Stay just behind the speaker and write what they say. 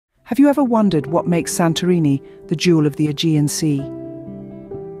Have you ever wondered what makes Santorini the jewel of the Aegean Sea?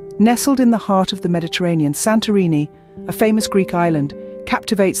 Nestled in the heart of the Mediterranean, Santorini, a famous Greek island,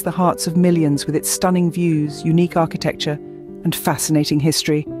 captivates the hearts of millions with its stunning views, unique architecture, and fascinating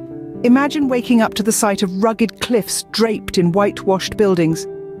history. Imagine waking up to the sight of rugged cliffs draped in whitewashed buildings,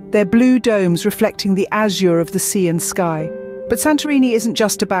 their blue domes reflecting the azure of the sea and sky. But Santorini isn't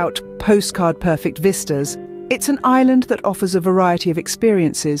just about postcard-perfect vistas. It's an island that offers a variety of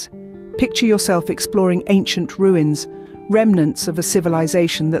experiences. Picture yourself exploring ancient ruins, remnants of a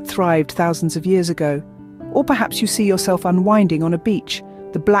civilization that thrived thousands of years ago. Or perhaps you see yourself unwinding on a beach,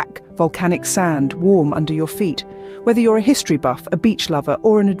 the black, volcanic sand warm under your feet. Whether you're a history buff, a beach lover,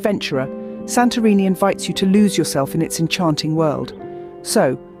 or an adventurer, Santorini invites you to lose yourself in its enchanting world.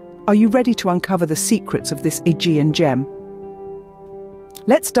 So, are you ready to uncover the secrets of this Aegean gem?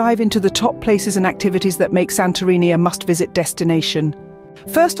 Let's dive into the top places and activities that make Santorini a must-visit destination.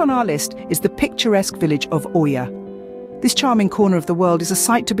 First on our list is the picturesque village of Oia. This charming corner of the world is a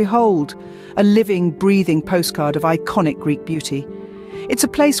sight to behold, a living, breathing postcard of iconic Greek beauty. It's a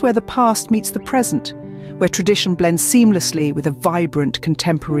place where the past meets the present, where tradition blends seamlessly with a vibrant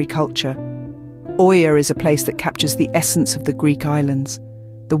contemporary culture. Oia is a place that captures the essence of the Greek islands.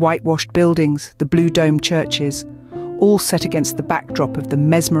 The whitewashed buildings, the blue-domed churches, all set against the backdrop of the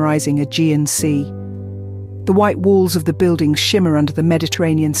mesmerizing Aegean Sea. The white walls of the buildings shimmer under the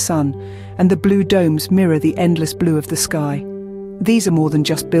Mediterranean sun, and the blue domes mirror the endless blue of the sky. These are more than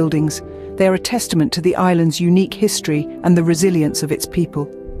just buildings. They are a testament to the island's unique history and the resilience of its people.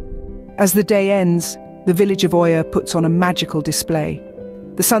 As the day ends, the village of Oia puts on a magical display.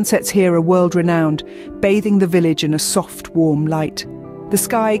 The sunsets here are world-renowned, bathing the village in a soft, warm light. The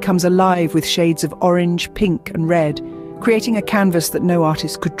sky comes alive with shades of orange, pink and red, creating a canvas that no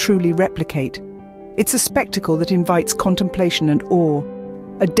artist could truly replicate. It's a spectacle that invites contemplation and awe,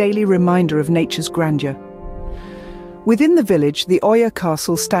 a daily reminder of nature's grandeur. Within the village, the Oia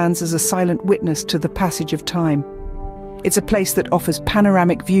castle stands as a silent witness to the passage of time. It's a place that offers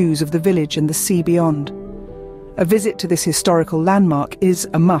panoramic views of the village and the sea beyond. A visit to this historical landmark is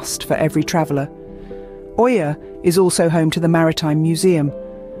a must for every traveller. Oia is also home to the Maritime Museum,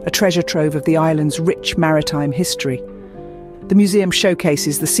 a treasure trove of the island's rich maritime history. The museum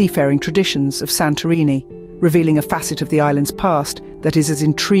showcases the seafaring traditions of Santorini, revealing a facet of the island's past that is as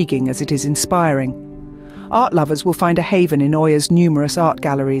intriguing as it is inspiring. Art lovers will find a haven in Oia's numerous art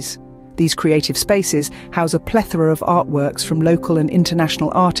galleries. These creative spaces house a plethora of artworks from local and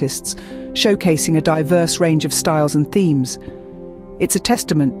international artists, showcasing a diverse range of styles and themes. It's a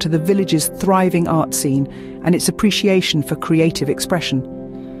testament to the village's thriving art scene and its appreciation for creative expression.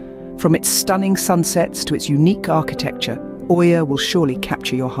 From its stunning sunsets to its unique architecture, Oia will surely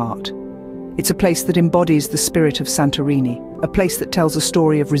capture your heart. It's a place that embodies the spirit of Santorini, a place that tells a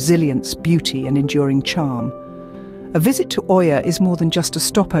story of resilience, beauty and enduring charm. A visit to Oia is more than just a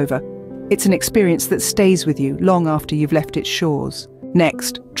stopover. It's an experience that stays with you long after you've left its shores.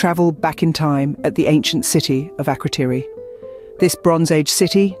 Next, travel back in time at the ancient city of Akrotiri. This Bronze Age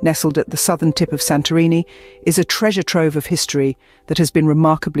city, nestled at the southern tip of Santorini, is a treasure trove of history that has been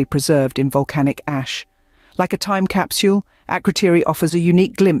remarkably preserved in volcanic ash. Like a time capsule, Akrotiri offers a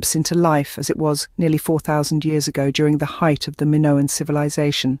unique glimpse into life as it was nearly 4,000 years ago during the height of the Minoan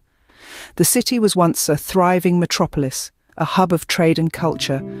civilization. The city was once a thriving metropolis, a hub of trade and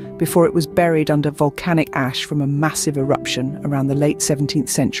culture, before it was buried under volcanic ash from a massive eruption around the late 17th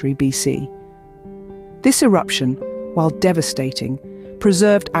century BC. This eruption, while devastating,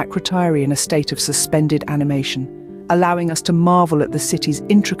 preserved Akrotiri in a state of suspended animation, allowing us to marvel at the city's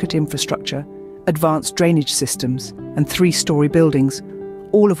intricate infrastructure, advanced drainage systems, and three-story buildings,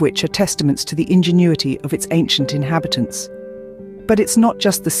 all of which are testaments to the ingenuity of its ancient inhabitants. But it's not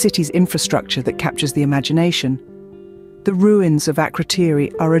just the city's infrastructure that captures the imagination. The ruins of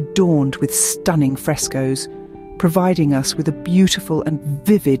Akrotiri are adorned with stunning frescoes, providing us with a beautiful and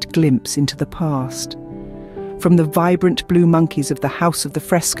vivid glimpse into the past. From the vibrant blue monkeys of the House of the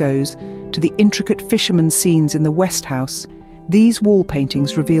Frescoes to the intricate fisherman scenes in the West House, these wall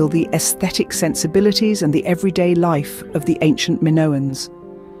paintings reveal the aesthetic sensibilities and the everyday life of the ancient Minoans.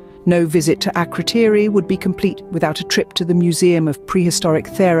 No visit to Akrotiri would be complete without a trip to the Museum of Prehistoric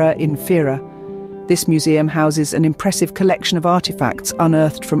Thera in Fira. This museum houses an impressive collection of artifacts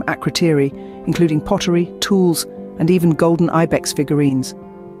unearthed from Akrotiri, including pottery, tools, and even golden ibex figurines.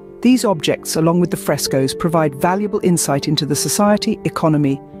 These objects, along with the frescoes, provide valuable insight into the society,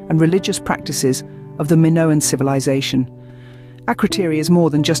 economy, and religious practices of the Minoan civilization. Akrotiri is more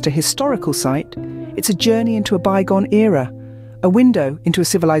than just a historical site. It's a journey into a bygone era, a window into a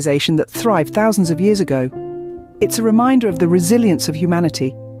civilization that thrived thousands of years ago. It's a reminder of the resilience of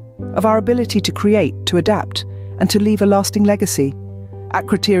humanity, of our ability to create, to adapt, and to leave a lasting legacy.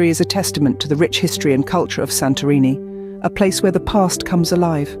 Akrotiri is a testament to the rich history and culture of Santorini, a place where the past comes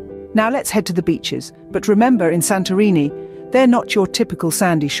alive. Now let's head to the beaches, but remember, in Santorini, they're not your typical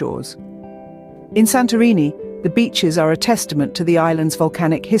sandy shores. In Santorini, the beaches are a testament to the island's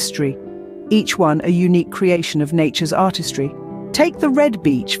volcanic history, each one a unique creation of nature's artistry. Take the Red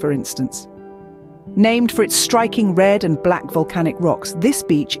Beach, for instance. Named for its striking red and black volcanic rocks, this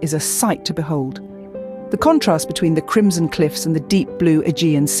beach is a sight to behold. The contrast between the crimson cliffs and the deep blue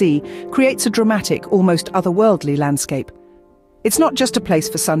Aegean Sea creates a dramatic, almost otherworldly landscape. It's not just a place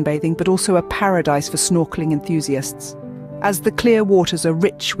for sunbathing, but also a paradise for snorkeling enthusiasts, as the clear waters are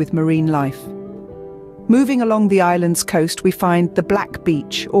rich with marine life. Moving along the island's coast, we find the Black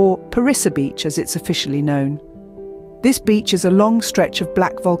Beach, or Parissa Beach as it's officially known. This beach is a long stretch of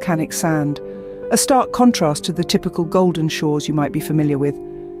black volcanic sand, a stark contrast to the typical golden shores you might be familiar with.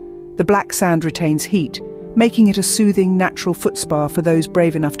 The black sand retains heat, making it a soothing, natural foot spa for those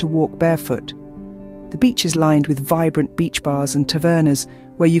brave enough to walk barefoot. The beach is lined with vibrant beach bars and tavernas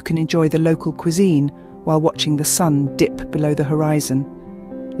where you can enjoy the local cuisine while watching the sun dip below the horizon.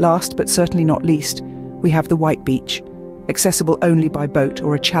 Last but certainly not least, we have the White Beach, accessible only by boat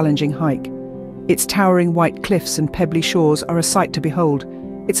or a challenging hike. Its towering white cliffs and pebbly shores are a sight to behold.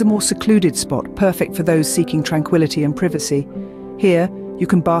 It's a more secluded spot, perfect for those seeking tranquility and privacy. Here, you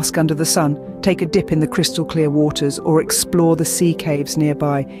can bask under the sun, take a dip in the crystal-clear waters, or explore the sea caves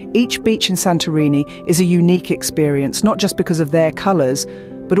nearby. Each beach in Santorini is a unique experience, not just because of their colours,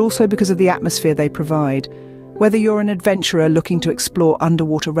 but also because of the atmosphere they provide. Whether you're an adventurer looking to explore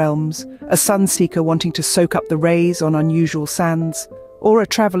underwater realms, a sun-seeker wanting to soak up the rays on unusual sands, or a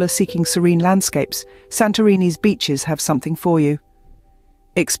traveller seeking serene landscapes, Santorini's beaches have something for you.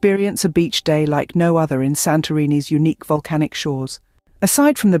 Experience a beach day like no other in Santorini's unique volcanic shores.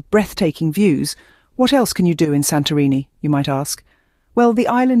 Aside from the breathtaking views, what else can you do in Santorini, you might ask? Well, the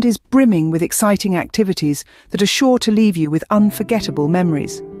island is brimming with exciting activities that are sure to leave you with unforgettable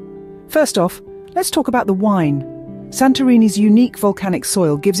memories. First off, let's talk about the wine. Santorini's unique volcanic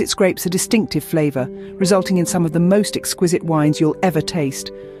soil gives its grapes a distinctive flavour, resulting in some of the most exquisite wines you'll ever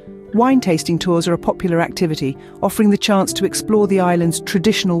taste. Wine tasting tours are a popular activity, offering the chance to explore the island's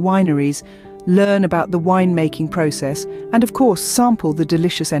traditional wineries, learn about the winemaking process, and of course sample the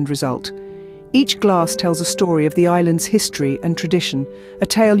delicious end result. Each glass tells a story of the island's history and tradition, a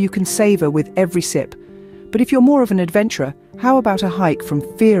tale you can savour with every sip. But if you're more of an adventurer, how about a hike from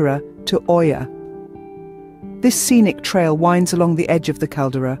Fira to Oia? This scenic trail winds along the edge of the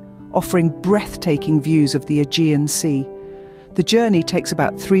caldera, offering breathtaking views of the Aegean Sea. The journey takes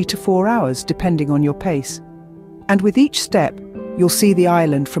about 3 to 4 hours, depending on your pace. And with each step, you'll see the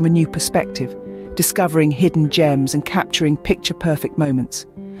island from a new perspective, discovering hidden gems and capturing picture-perfect moments.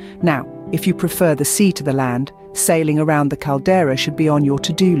 Now, if you prefer the sea to the land, sailing around the caldera should be on your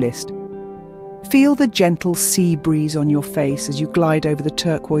to-do list. Feel the gentle sea breeze on your face as you glide over the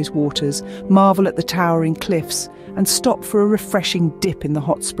turquoise waters, marvel at the towering cliffs, and stop for a refreshing dip in the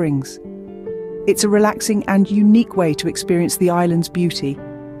hot springs. It's a relaxing and unique way to experience the island's beauty.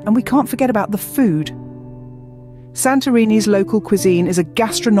 And we can't forget about the food. Santorini's local cuisine is a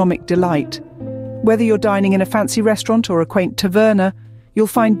gastronomic delight. Whether you're dining in a fancy restaurant or a quaint taverna, you'll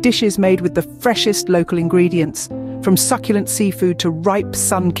find dishes made with the freshest local ingredients, from succulent seafood to ripe,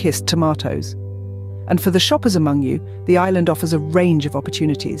 sun-kissed tomatoes. And for the shoppers among you, the island offers a range of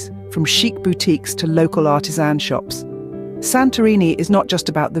opportunities, from chic boutiques to local artisan shops. Santorini is not just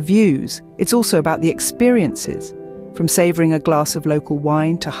about the views, it's also about the experiences. From savouring a glass of local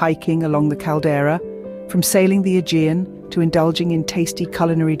wine to hiking along the caldera, from sailing the Aegean to indulging in tasty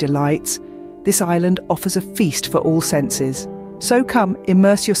culinary delights, this island offers a feast for all senses. So come,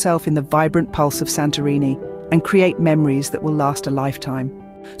 immerse yourself in the vibrant pulse of Santorini and create memories that will last a lifetime.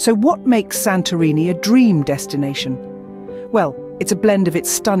 So what makes Santorini a dream destination? Well, it's a blend of its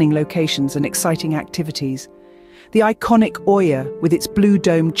stunning locations and exciting activities. The iconic Oia, with its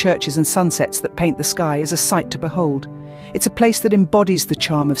blue-domed churches and sunsets that paint the sky, is a sight to behold. It's a place that embodies the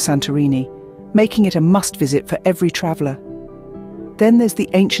charm of Santorini, making it a must-visit for every traveller. Then there's the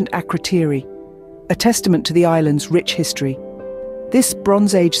Ancient Akrotiri, a testament to the island's rich history. This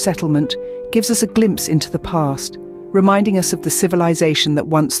Bronze Age settlement gives us a glimpse into the past, reminding us of the civilization that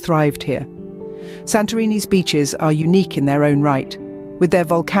once thrived here. Santorini's beaches are unique in their own right. With their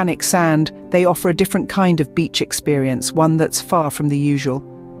volcanic sand, they offer a different kind of beach experience, one that's far from the usual.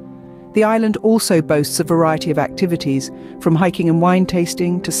 The island also boasts a variety of activities, from hiking and wine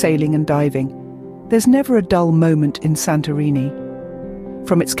tasting to sailing and diving. There's never a dull moment in Santorini.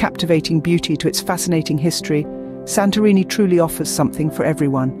 From its captivating beauty to its fascinating history, Santorini truly offers something for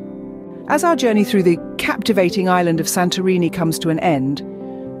everyone. As our journey through the captivating island of Santorini comes to an end,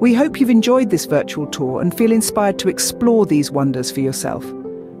 we hope you've enjoyed this virtual tour and feel inspired to explore these wonders for yourself.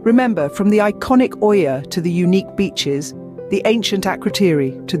 Remember, from the iconic Oia to the unique beaches, the Ancient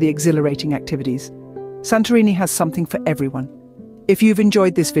Akrotiri to the exhilarating activities, Santorini has something for everyone. If you've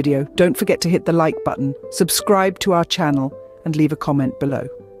enjoyed this video, don't forget to hit the like button, subscribe to our channel, and leave a comment below.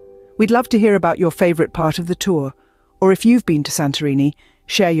 We'd love to hear about your favourite part of the tour, or if you've been to Santorini,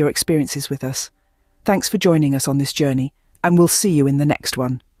 share your experiences with us. Thanks for joining us on this journey, and we'll see you in the next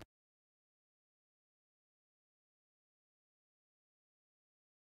one.